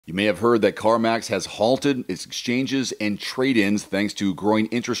You may have heard that CarMax has halted its exchanges and trade-ins thanks to growing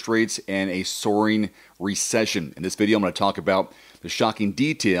interest rates and a soaring recession. In this video, I'm going to talk about the shocking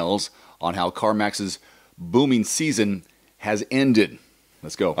details on how CarMax's booming season has ended.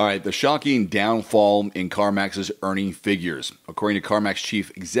 Let's go. All right, the shocking downfall in CarMax's earning figures. According to CarMax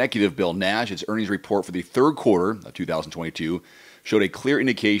Chief Executive Bill Nash, its earnings report for the third quarter of 2022 showed a clear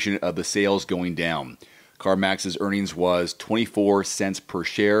indication of the sales going down. CarMax's earnings was 24 cents per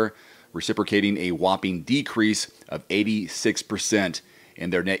share, reciprocating a whopping decrease of 86% in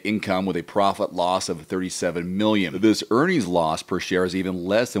their net income with a profit loss of $37 million. This earnings loss per share is even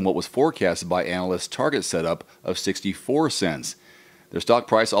less than what was forecasted by analysts' target setup of 64 cents. Their stock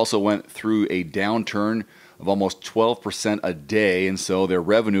price also went through a downturn of almost 12% a day, and so their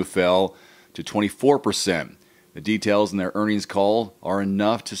revenue fell to 24%. The details in their earnings call are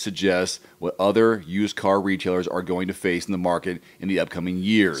enough to suggest what other used car retailers are going to face in the market in the upcoming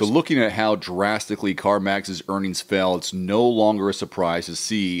years. So looking at how drastically CarMax's earnings fell, it's no longer a surprise to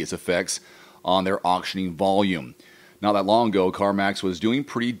see its effects on their auctioning volume. Not that long ago, CarMax was doing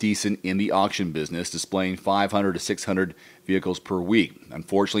pretty decent in the auction business, displaying 500 to 600 vehicles per week.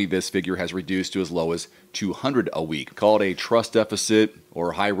 Unfortunately, this figure has reduced to as low as 200 a week. Called a trust deficit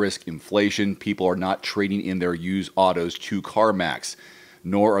or high-risk inflation, people are not trading in their used autos to CarMax,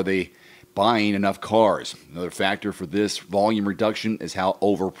 nor are they buying enough cars. Another factor for this volume reduction is how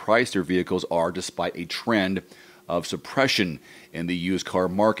overpriced their vehicles are despite a trend of suppression in the used car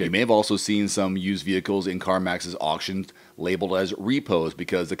market. You may have also seen some used vehicles in CarMax's auctions labeled as repos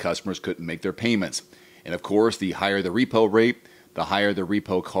because the customers couldn't make their payments. And of course, the higher the repo rate, the higher the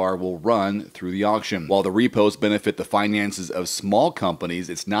repo car will run through the auction. While the repos benefit the finances of small companies,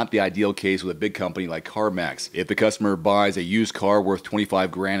 it's not the ideal case with a big company like CarMax. If the customer buys a used car worth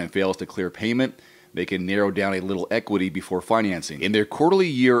 $25 grand and fails to clear payment, they can narrow down a little equity before financing. In their quarterly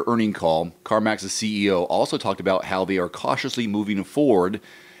year earning call, CarMax's CEO also talked about how they are cautiously moving forward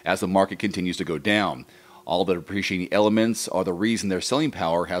as the market continues to go down. All the depreciating elements are the reason their selling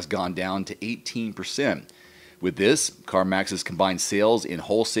power has gone down to 18%. With this, CarMax's combined sales in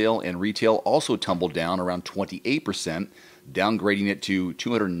wholesale and retail also tumbled down around 28%, downgrading it to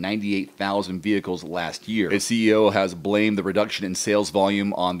 298,000 vehicles last year. Its CEO has blamed the reduction in sales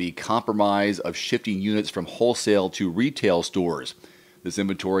volume on the compromise of shifting units from wholesale to retail stores. This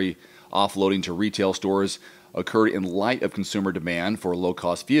inventory offloading to retail stores occurred in light of consumer demand for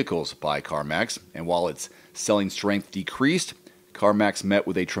low-cost vehicles by CarMax, and while its selling strength decreased, CarMax met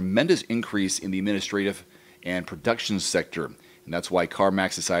with a tremendous increase in the administrative and production sector. And that's why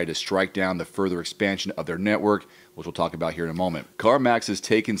CarMax decided to strike down the further expansion of their network, which we'll talk about here in a moment. CarMax has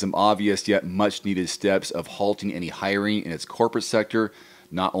taken some obvious yet much needed steps of halting any hiring in its corporate sector.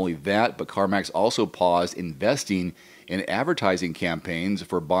 Not only that, but CarMax also paused investing in advertising campaigns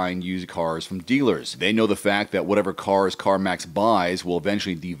for buying used cars from dealers. They know the fact that whatever cars CarMax buys will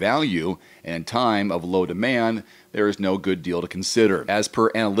eventually devalue, and in time of low demand, there is no good deal to consider. As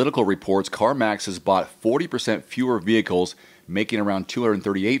per analytical reports, CarMax has bought 40% fewer vehicles, making around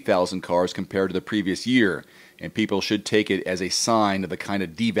 238,000 cars compared to the previous year. And people should take it as a sign of the kind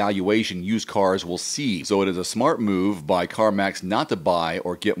of devaluation used cars will see. So it is a smart move by CarMax not to buy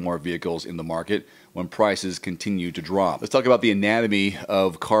or get more vehicles in the market when prices continue to drop. Let's talk about the anatomy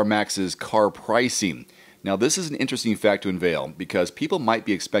of CarMax's car pricing. Now, this is an interesting fact to unveil because people might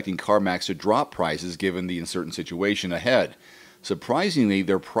be expecting CarMax to drop prices given the uncertain situation ahead. Surprisingly,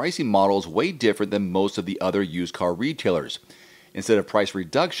 their pricing model is way different than most of the other used car retailers. Instead of price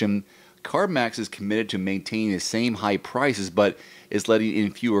reduction, CarMax is committed to maintaining the same high prices but is letting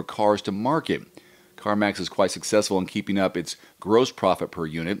in fewer cars to market. CarMax is quite successful in keeping up its gross profit per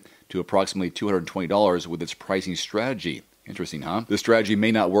unit to approximately $220 with its pricing strategy. Interesting, huh? This strategy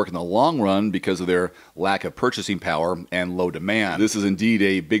may not work in the long run because of their lack of purchasing power and low demand. This is indeed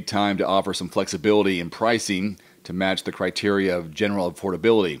a big time to offer some flexibility in pricing to match the criteria of general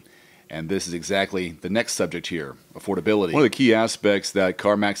affordability. And this is exactly the next subject here, affordability. One of the key aspects that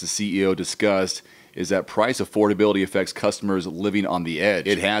CarMax's CEO discussed is that price affordability affects customers living on the edge.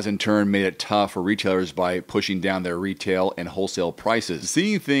 It has in turn made it tough for retailers by pushing down their retail and wholesale prices.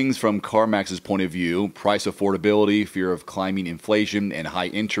 Seeing things from CarMax's point of view, price affordability, fear of climbing inflation, and high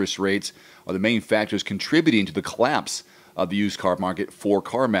interest rates are the main factors contributing to the collapse of the used car market for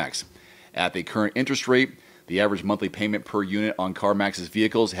CarMax. At the current interest rate, the average monthly payment per unit on CarMax's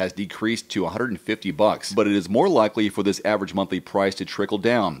vehicles has decreased to $150, but it is more likely for this average monthly price to trickle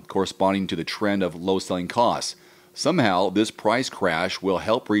down, corresponding to the trend of low selling costs. Somehow, this price crash will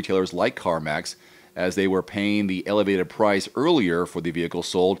help retailers like CarMax as they were paying the elevated price earlier for the vehicle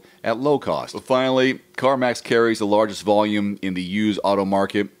sold at low cost. But finally, CarMax carries the largest volume in the used auto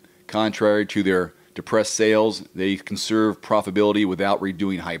market, Contrary to their depressed sales, they conserve profitability without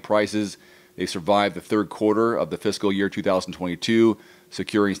redoing high prices. They survived the third quarter of the fiscal year 2022,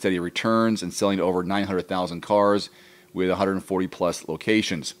 securing steady returns and selling over 900,000 cars with 140 plus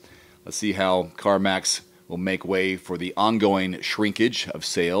locations. Let's see how CarMax will make way for the ongoing shrinkage of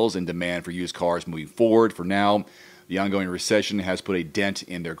sales and demand for used cars moving forward. For now, the ongoing recession has put a dent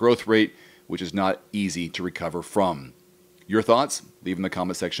in their growth rate, which is not easy to recover from. Your thoughts? Leave in the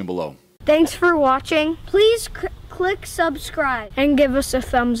comment section below. Thanks for watching. Please click subscribe and give us a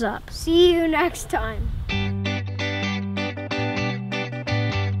thumbs up. See you next time.